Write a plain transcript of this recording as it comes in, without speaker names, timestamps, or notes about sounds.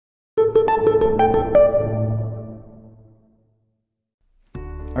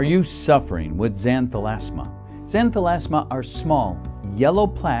Are you suffering with xanthelasma? Xanthelasma are small, yellow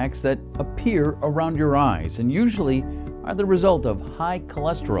plaques that appear around your eyes and usually are the result of high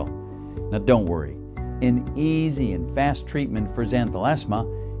cholesterol. Now don't worry, an easy and fast treatment for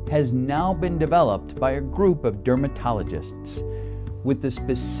xanthelasma has now been developed by a group of dermatologists with the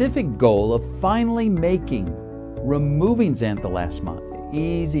specific goal of finally removing xanthelasma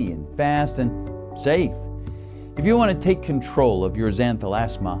easy and fast and safe. If you want to take control of your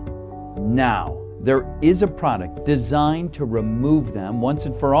xanthelasma now, there is a product designed to remove them once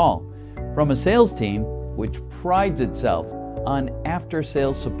and for all from a sales team which prides itself on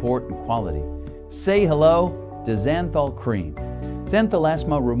after-sales support and quality. Say hello to Xanthol Cream,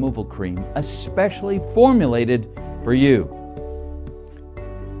 Xanthelasma Removal Cream, especially formulated for you.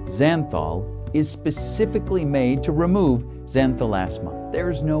 Xanthol is specifically made to remove xanthelasma.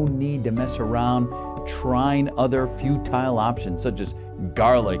 There's no need to mess around trying other futile options such as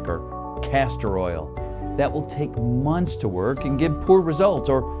garlic or castor oil. That will take months to work and give poor results,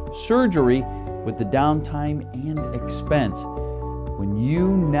 or surgery with the downtime and expense. When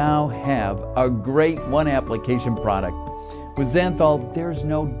you now have a great one-application product, with Xanthol there's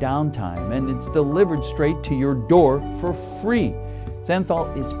no downtime and it's delivered straight to your door for free.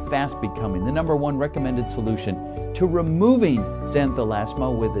 Xanthol is fast becoming the #1 recommended solution to removing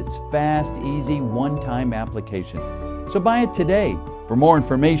xanthelasma with its fast, easy, one-time application. So buy it today. For more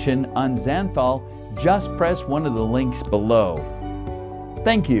information on Xanthol, just press one of the links below.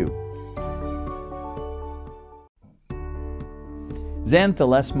 Thank you.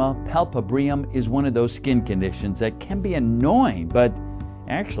 Xanthelasma palpebraeum is one of those skin conditions that can be annoying, but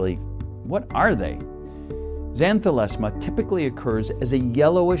actually, what are they? Xanthelasma typically occurs as a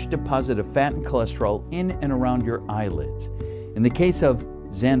yellowish deposit of fat and cholesterol in and around your eyelids. In the case of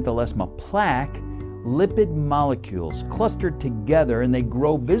Xanthelasma plaque, lipid molecules cluster together and they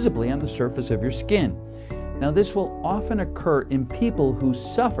grow visibly on the surface of your skin. Now, this will often occur in people who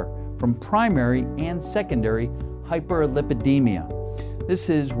suffer from primary and secondary hyperlipidemia. This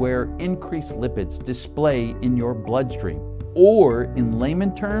is where increased lipids display in your bloodstream, or in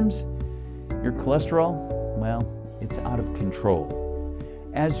layman terms, your cholesterol, well, it's out of control.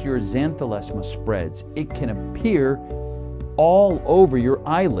 As your xanthelasma spreads, it can appear all over your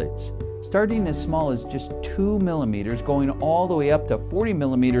eyelids, starting as small as just 2 millimeters, going all the way up to 40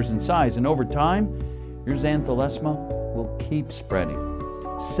 millimeters in size, and over time, your xanthelasma will keep spreading.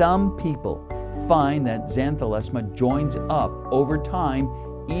 Some people find that xanthelasma joins up over time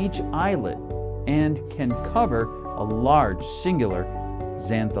each eyelid and can cover a large singular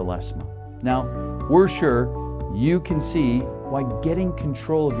xanthelasma. Now, we're sure you can see why getting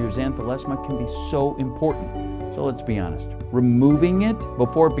control of your xanthelasma can be so important. So let's be honest, removing it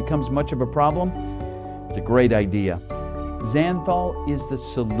before it becomes much of a problem is a great idea. Xanthol is the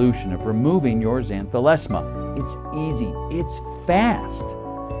solution of removing your xanthelasma. It's easy, it's fast.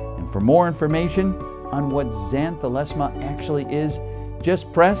 And for more information on what xanthelasma actually is,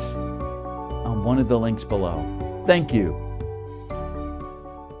 just press on one of the links below. Thank you.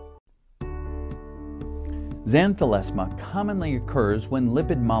 Xanthelasma commonly occurs when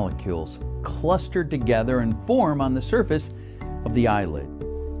lipid molecules cluster together and form on the surface of the eyelid.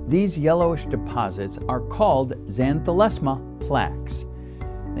 These yellowish deposits are called xanthelasma plaques.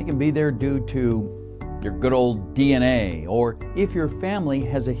 They can be there due to your good old DNA, or if your family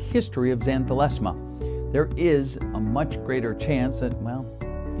has a history of xanthelasma, there is a much greater chance that, well,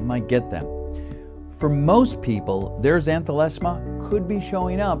 you might get them. For most people, their xanthelasma could be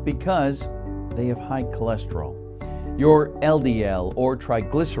showing up because they have high cholesterol. Your LDL or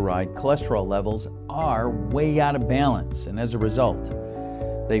triglyceride cholesterol levels are way out of balance, and as a result,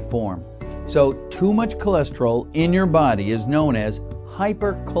 they form. So too much cholesterol in your body is known as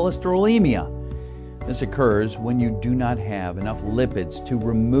hypercholesterolemia. This occurs when you do not have enough lipids to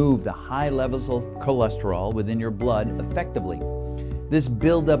remove the high levels of cholesterol within your blood effectively. This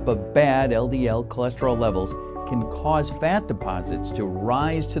buildup of bad LDL cholesterol levels can cause fat deposits to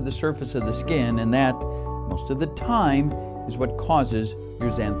rise to the surface of the skin, and that, most of the time, is what causes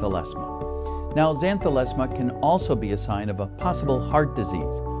your xanthelasma. Now, xanthelasma can also be a sign of a possible heart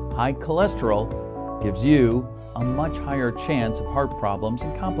disease. High cholesterol gives you a much higher chance of heart problems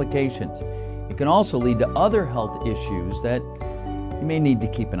and complications. It can also lead to other health issues that you may need to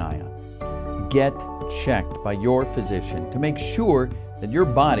keep an eye on. Get checked by your physician to make sure that your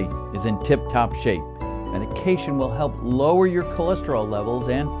body is in tip-top shape. Medication will help lower your cholesterol levels,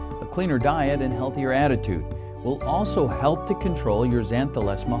 and a cleaner diet and healthier attitude will also help to control your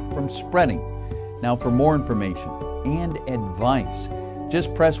xanthelasma from spreading. Now, for more information and advice,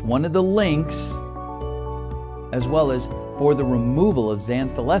 just press one of the links, as well as for the removal of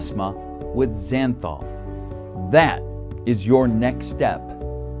Xanthelasma with Xanthol. That is your next step.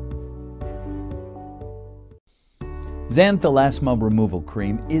 Xanthelasma Removal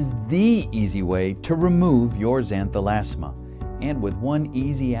Cream is the easy way to remove your Xanthelasma, and with one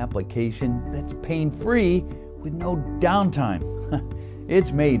easy application that's pain-free with no downtime.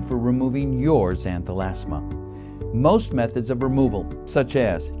 It's made for removing your Xanthelasma. Most methods of removal, such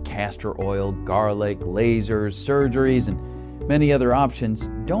as castor oil, garlic, lasers, surgeries, and many other options,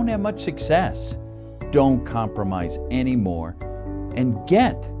 don't have much success. Don't compromise anymore and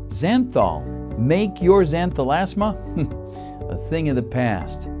get Xanthol. Make your Xanthelasma a thing of the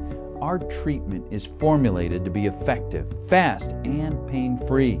past. Our treatment is formulated to be effective, fast, and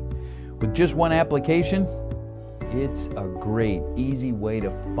pain-free. With just one application, it's a great, easy way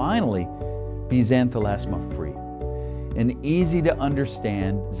to finally be Xanthelasma-free. An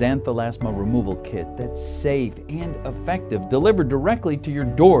easy-to-understand Xanthelasma removal kit that's safe and effective, delivered directly to your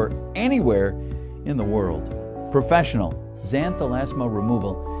door anywhere in the world. Professional Xanthelasma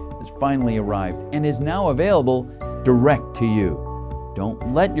removal has finally arrived and is now available direct to you.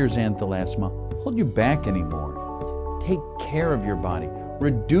 Don't let your Xanthelasma hold you back anymore. Take care of your body,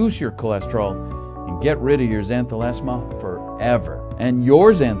 reduce your cholesterol, and get rid of your Xanthelasma forever. And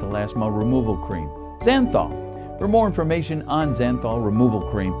your Xanthelasma removal cream, Xanthol. For more information on Xanthol removal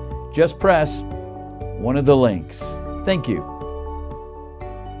cream, just press one of the links. Thank you.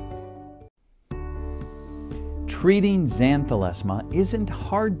 Treating Xanthelasma isn't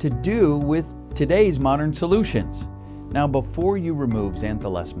hard to do with today's modern solutions. Now, before you remove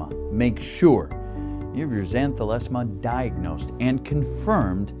Xanthelasma, make sure you have your Xanthelasma diagnosed and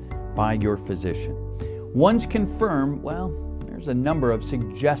confirmed by your physician. Once confirmed, well, there's a number of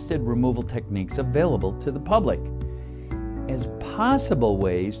suggested removal techniques available to the public as possible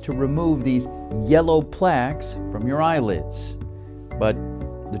ways to remove these yellow plaques from your eyelids. But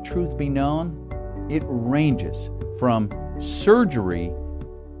the truth be known, it ranges from surgery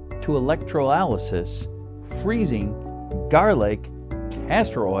to electrolysis, freezing, garlic,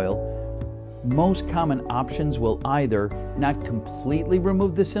 castor oil. Most common options will either not completely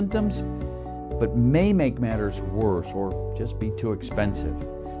remove the symptoms, but may make matters worse or just be too expensive.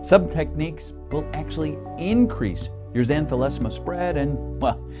 Some techniques will actually increase your Xanthelasma spread, and,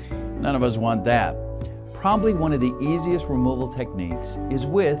 well, none of us want that. Probably one of the easiest removal techniques is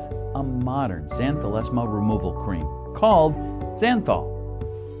with a modern Xanthelasma removal cream called Xanthol.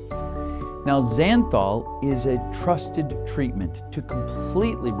 Now, Xanthol is a trusted treatment to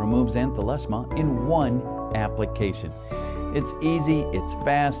completely remove Xanthelasma in one application. It's easy, it's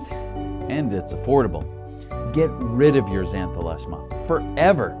fast, and it's affordable. Get rid of your Xanthelasma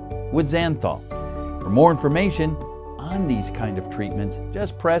forever with Xanthol. For more information on these kind of treatments,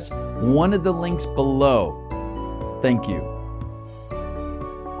 just press one of the links below. Thank you.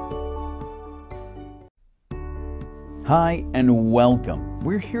 Hi and welcome.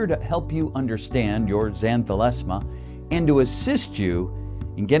 We're here to help you understand your Xanthelasma and to assist you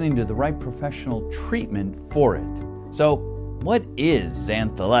in getting to the right professional treatment for it. So, what is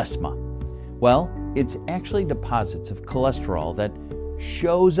Xanthelasma? Well, it's actually deposits of cholesterol that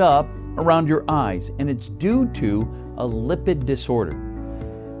shows up around your eyes, and it's due to a lipid disorder.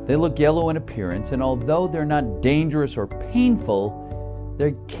 They look yellow in appearance, and although they're not dangerous or painful,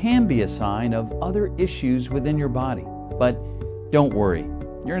 there can be a sign of other issues within your body. But don't worry,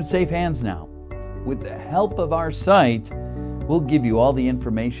 you're in safe hands now. With the help of our site, we'll give you all the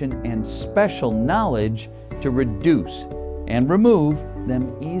information and special knowledge to reduce and remove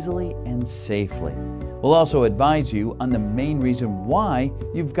them easily and safely. We'll also advise you on the main reason why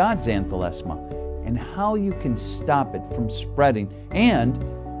you've got Xanthelasma and how you can stop it from spreading and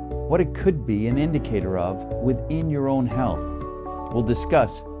what it could be an indicator of within your own health. We'll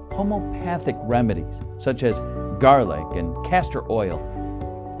discuss homeopathic remedies such as garlic and castor oil,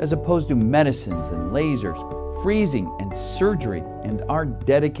 as opposed to medicines and lasers, freezing and surgery, and our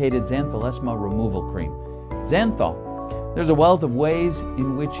dedicated Xanthelasma removal cream, Xanthol. There's a wealth of ways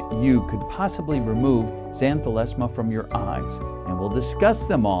in which you could possibly remove Xanthelasma from your eyes, and we'll discuss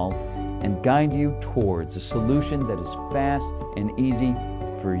them all and guide you towards a solution that is fast and easy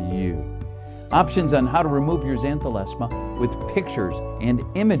for you. Options on how to remove your Xanthelasma with pictures and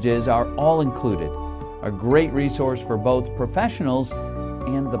images are all included. A great resource for both professionals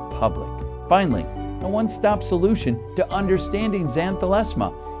and the public. Finally, a one-stop solution to understanding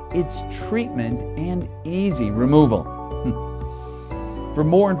Xanthelasma, its treatment and easy removal. For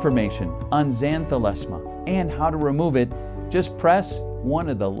more information on Xanthelasma and how to remove it, just press one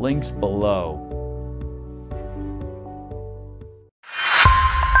of the links below.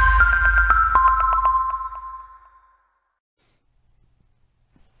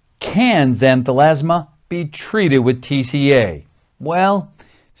 Can Xanthelasma be treated with TCA? Well,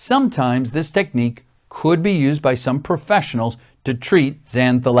 sometimes this technique could be used by some professionals to treat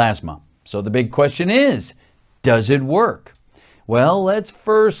Xanthelasma. So the big question is, does it work? Well, let's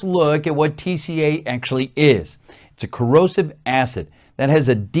first look at what TCA actually is. It's a corrosive acid that has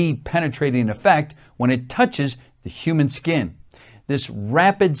a deep penetrating effect when it touches the human skin. This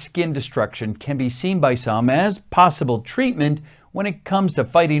rapid skin destruction can be seen by some as possible treatment when it comes to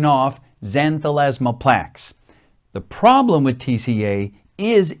fighting off Xanthelasma plaques. The problem with TCA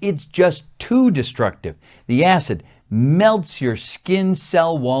is it's just too destructive. The acid melts your skin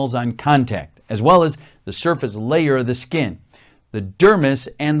cell walls on contact, as well as the surface layer of the skin, the dermis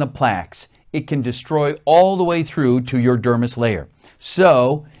and the plaques. It can destroy all the way through to your dermis layer.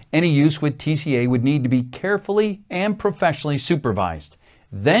 So, any use with TCA would need to be carefully and professionally supervised.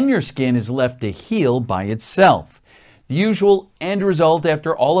 Then your skin is left to heal by itself. The usual end result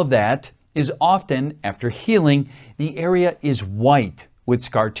after all of that is often, after healing, the area is white with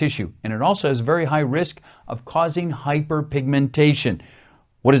scar tissue, and it also has a very high risk of causing hyperpigmentation.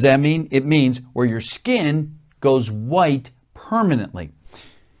 What does that mean? It means where your skin goes white permanently.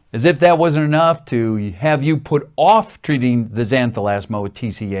 As if that wasn't enough to have you put off treating the Xanthelasma with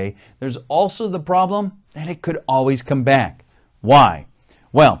TCA, there's also the problem that it could always come back. Why?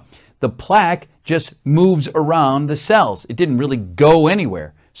 Well, the plaque just moves around the cells. It didn't really go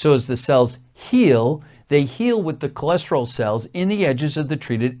anywhere. So as the cells heal, they heal with the cholesterol cells in the edges of the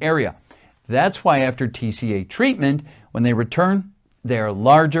treated area. That's why after TCA treatment, when they return, they are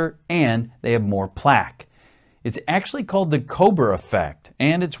larger and they have more plaque. It's actually called the Cobra effect,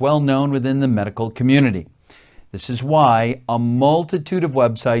 and it's well known within the medical community. This is why a multitude of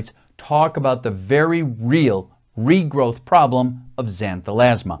websites talk about the very real regrowth problem of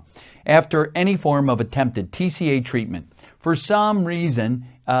Xanthelasma after any form of attempted TCA treatment. For some reason,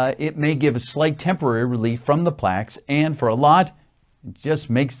 it may give a slight temporary relief from the plaques, and for a lot, it just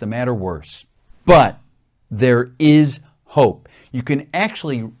makes the matter worse. But there is hope. You can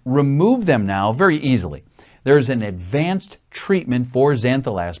actually remove them now very easily. There's an advanced treatment for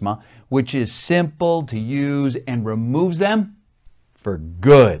Xanthelasma, which is simple to use and removes them for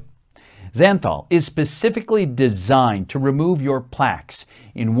good. Xanthol is specifically designed to remove your plaques.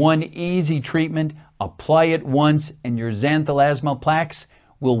 In one easy treatment, apply it once and your Xanthelasma plaques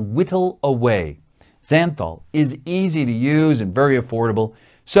will whittle away. Xanthol is easy to use and very affordable,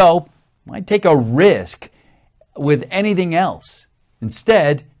 so why take a risk with anything else?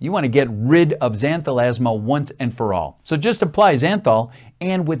 Instead, you want to get rid of Xanthelasma once and for all. So just apply Xanthol,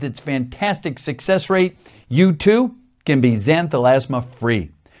 and with its fantastic success rate, you too can be Xanthelasma free.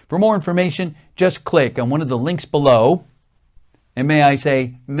 For more information, just click on one of the links below. And may I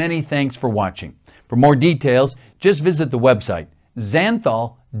say, many thanks for watching. For more details, just visit the website,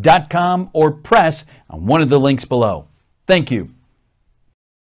 xanthol.com, or press on one of the links below. Thank you.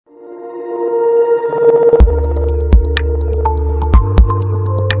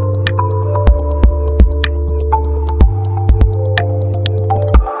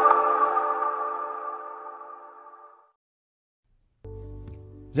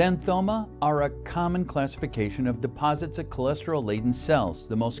 Xanthoma are a common classification of deposits of cholesterol-laden cells,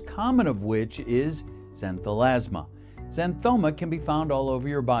 the most common of which is Xanthelasma. Xanthoma can be found all over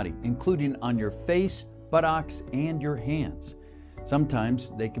your body, including on your face, buttocks, and your hands.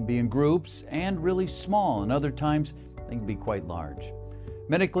 Sometimes they can be in groups and really small, and other times they can be quite large.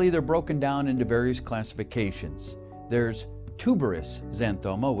 Medically, they're broken down into various classifications. There's tuberous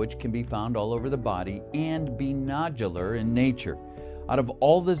xanthoma, which can be found all over the body and be nodular in nature. Out of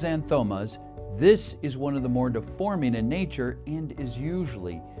all the xanthomas, this is one of the more deforming in nature and is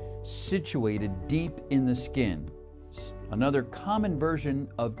usually situated deep in the skin. Another common version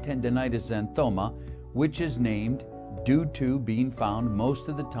of tendinitis xanthoma, which is named due to being found most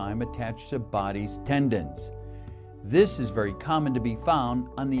of the time attached to body's tendons. This is very common to be found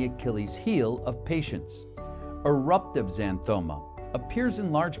on the Achilles heel of patients. Eruptive xanthoma appears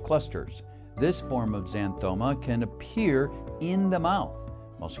in large clusters. This form of xanthoma can appear in the mouth,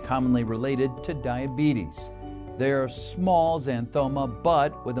 most commonly related to diabetes. They are small xanthoma,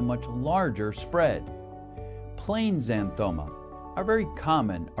 but with a much larger spread. Plain xanthoma are very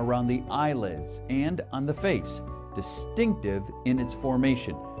common around the eyelids and on the face, distinctive in its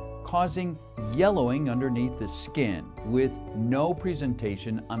formation, causing yellowing underneath the skin with no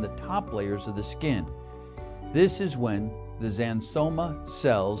presentation on the top layers of the skin. This is when the xanthoma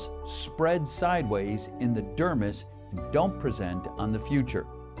cells spread sideways in the dermis and don't present on the future.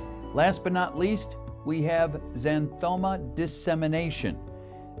 Last but not least, we have xanthoma dissemination.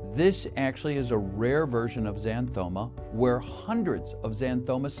 This actually is a rare version of xanthoma where hundreds of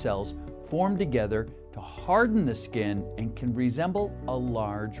xanthoma cells form together to harden the skin and can resemble a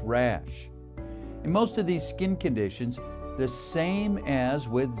large rash. In most of these skin conditions, the same as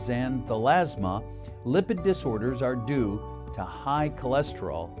with Xanthelasma, lipid disorders are due to high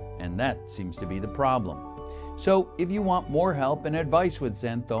cholesterol, and that seems to be the problem. So if you want more help and advice with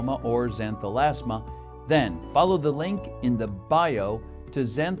xanthoma or Xanthelasma, then follow the link in the bio to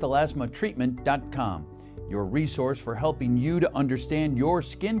xanthelasmatreatment.com, your resource for helping you to understand your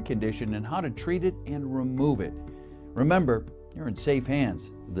skin condition and how to treat it and remove it. Remember, you're in safe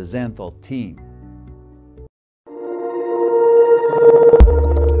hands with the Xanthol team.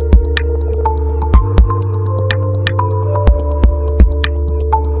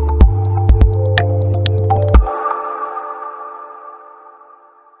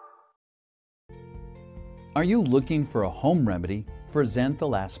 Are you looking for a home remedy for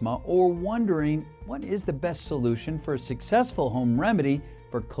Xanthelasma or wondering what is the best solution for a successful home remedy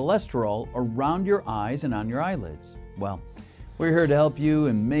for cholesterol around your eyes and on your eyelids? Well, we're here to help you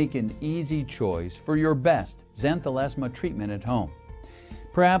and make an easy choice for your best Xanthelasma treatment at home.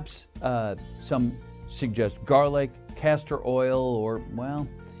 Perhaps some suggest garlic, castor oil, or, well,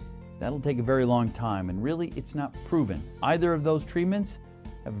 that'll take a very long time, and really it's not proven. Either of those treatments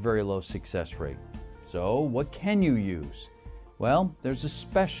have a very low success rate. So what can you use? Well, there's a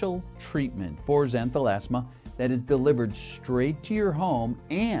special treatment for Xanthelasma that is delivered straight to your home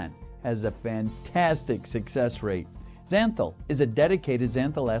and has a fantastic success rate. Xanthol is a dedicated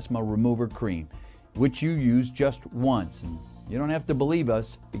Xanthelasma remover cream, which you use just once. And you don't have to believe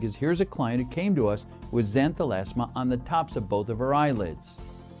us, because here's a client who came to us with Xanthelasma on the tops of both of her eyelids.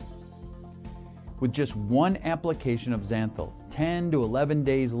 With just one application of Xanthol, 10 to 11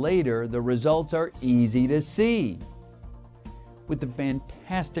 days later, the results are easy to see. With the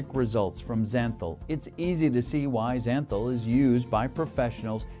fantastic results from Xanthol, it's easy to see why Xanthol is used by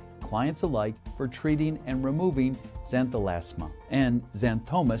professionals, clients alike, for treating and removing Xanthelasma and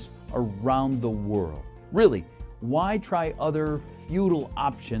Xanthomas around the world. Really, why try other futile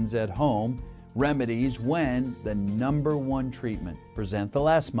options at home remedies when the #1 treatment for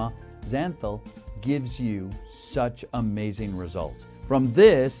Xanthelasma, Xanthol, gives you such amazing results? From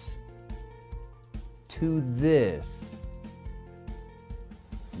this to this.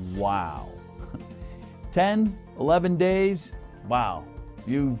 Wow. 10, 11 days? Wow.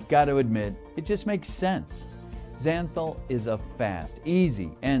 You've got to admit, it just makes sense. Xanthol is a fast,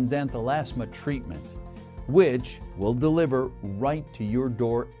 easy, and Xanthelasma treatment, which will deliver right to your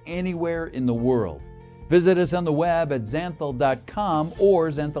door anywhere in the world. Visit us on the web at xanthol.com or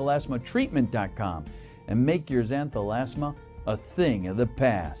xanthelasmatreatment.com and make your Xanthelasma a thing of the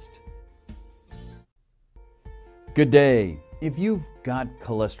past. Good day. If you've got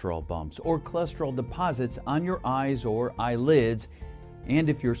cholesterol bumps or cholesterol deposits on your eyes or eyelids, and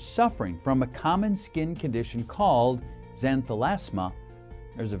if you're suffering from a common skin condition called Xanthelasma,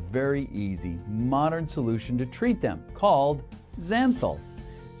 there's a very easy, modern solution to treat them called Xanthol.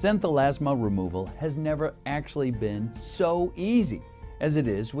 Xanthelasma removal has never actually been so easy as it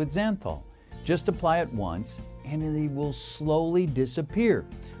is with Xanthol. Just apply it once and it will slowly disappear.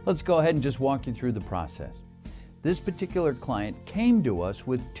 Let's go ahead and just walk you through the process. This particular client came to us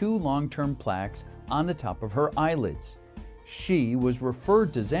with 2 long-term plaques on the top of her eyelids. She was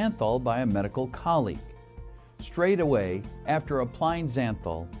referred to Xanthol by a medical colleague. Straight away, after applying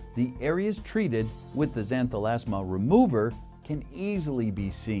Xanthol, the areas treated with the Xanthelasma remover can easily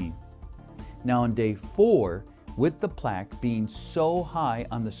be seen. Now on day 4, with the plaque being so high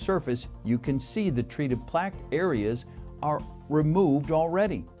on the surface, you can see the treated plaque areas are removed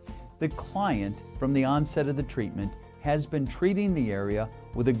already. The client, from the onset of the treatment, has been treating the area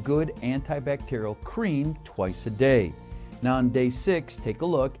with a good antibacterial cream twice a day. Now on day 6, take a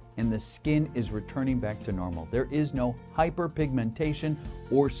look, and the skin is returning back to normal. There is no hyperpigmentation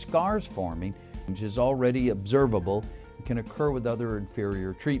or scars forming, which is already observable and can occur with other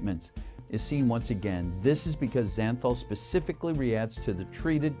inferior treatments. Is seen once again. This is because Xanthol specifically reacts to the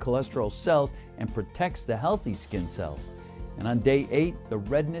treated cholesterol cells and protects the healthy skin cells. And on day 8, the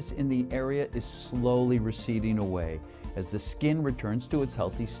redness in the area is slowly receding away as the skin returns to its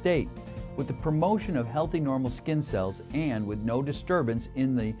healthy state. With the promotion of healthy normal skin cells and with no disturbance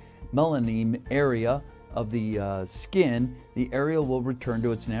in the melanin area of the skin, the area will return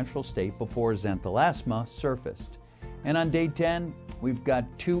to its natural state before Xanthelasma surfaced. And on day 10, we've got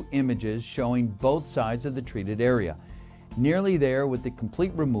 2 images showing both sides of the treated area. Nearly there with the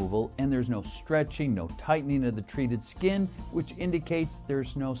complete removal, and there's no stretching, no tightening of the treated skin, which indicates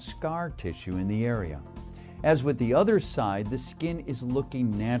there's no scar tissue in the area. As with the other side, the skin is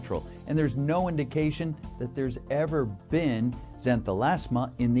looking natural, and there's no indication that there's ever been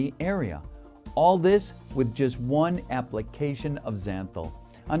Xanthelasma in the area. All this with just one application of Xanthol.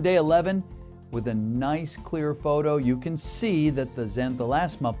 On day 11, with a nice clear photo, you can see that the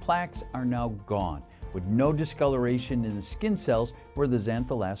Xanthelasma plaques are now gone, with no discoloration in the skin cells where the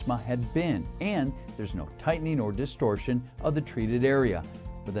Xanthelasma had been, and there's no tightening or distortion of the treated area,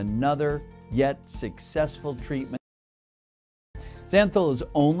 with another yet successful treatment. Xanthol is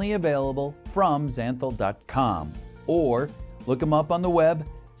only available from xanthol.com, or look them up on the web,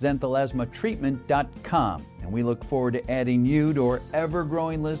 xanthelasmatreatment.com, and we look forward to adding you to our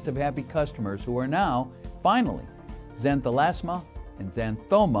ever-growing list of happy customers who are now, finally, Xanthelasma and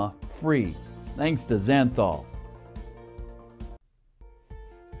Xanthoma free, thanks to Xanthol.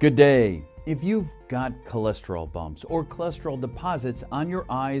 Good day. If you've got cholesterol bumps or cholesterol deposits on your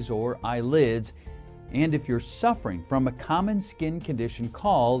eyes or eyelids, and if you're suffering from a common skin condition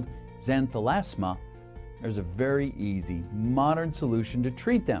called Xanthelasma, there's a very easy, modern solution to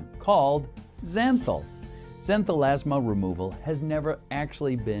treat them called Xanthol. Xanthelasma removal has never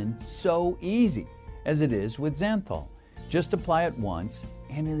actually been so easy as it is with Xanthol. Just apply it once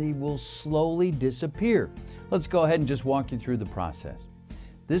and it will slowly disappear. Let's go ahead and just walk you through the process.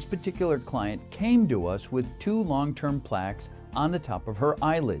 This particular client came to us with 2 long-term plaques on the top of her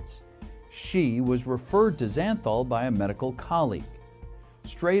eyelids. She was referred to Xanthol by a medical colleague.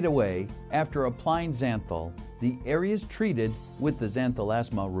 Straight away, after applying Xanthol, the areas treated with the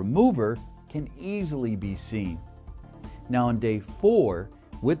Xanthelasma remover can easily be seen. Now on day 4,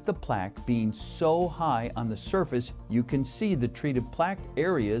 with the plaque being so high on the surface, you can see the treated plaque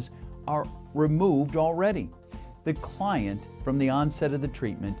areas are removed already. The client, from the onset of the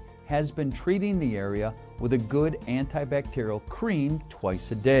treatment, has been treating the area with a good antibacterial cream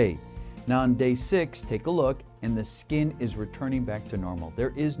twice a day. Now on day 6, take a look, and the skin is returning back to normal.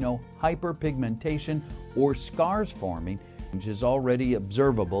 There is no hyperpigmentation or scars forming, which is already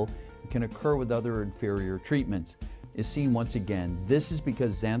observable and can occur with other inferior treatments. Is seen once again. This is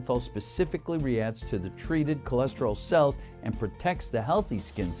because Xanthol specifically reacts to the treated cholesterol cells and protects the healthy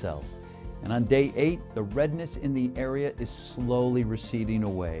skin cells. And on day 8, the redness in the area is slowly receding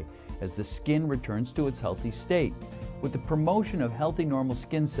away as the skin returns to its healthy state. With the promotion of healthy normal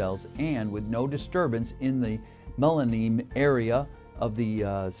skin cells and with no disturbance in the melanin area of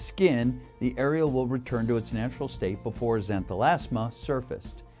the skin, the area will return to its natural state before Xanthelasma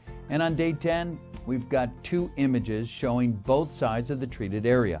surfaced. And on day 10, we've got 2 images showing both sides of the treated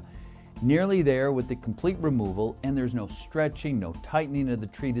area. Nearly there with the complete removal, and there's no stretching, no tightening of the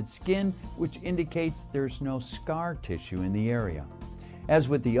treated skin, which indicates there's no scar tissue in the area. As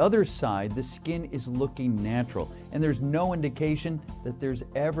with the other side, the skin is looking natural, and there's no indication that there's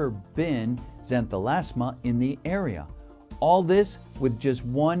ever been Xanthelasma in the area. All this with just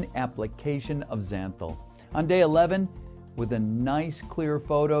one application of Xanthol. On day 11, with a nice clear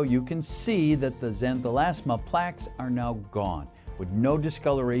photo, you can see that the Xanthelasma plaques are now gone, with no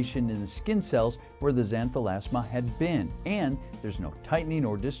discoloration in the skin cells where the Xanthelasma had been, and there's no tightening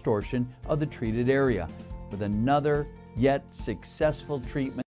or distortion of the treated area, with another yet successful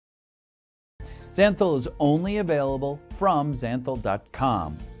treatment. Xanthol is only available from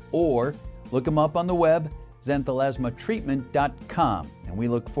xanthol.com, or look them up on the web, xanthelasmatreatment.com, and we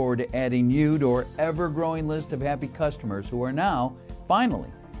look forward to adding you to our ever-growing list of happy customers who are now,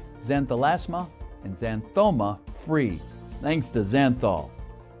 finally, Xanthelasma and Xanthoma free, thanks to Xanthol.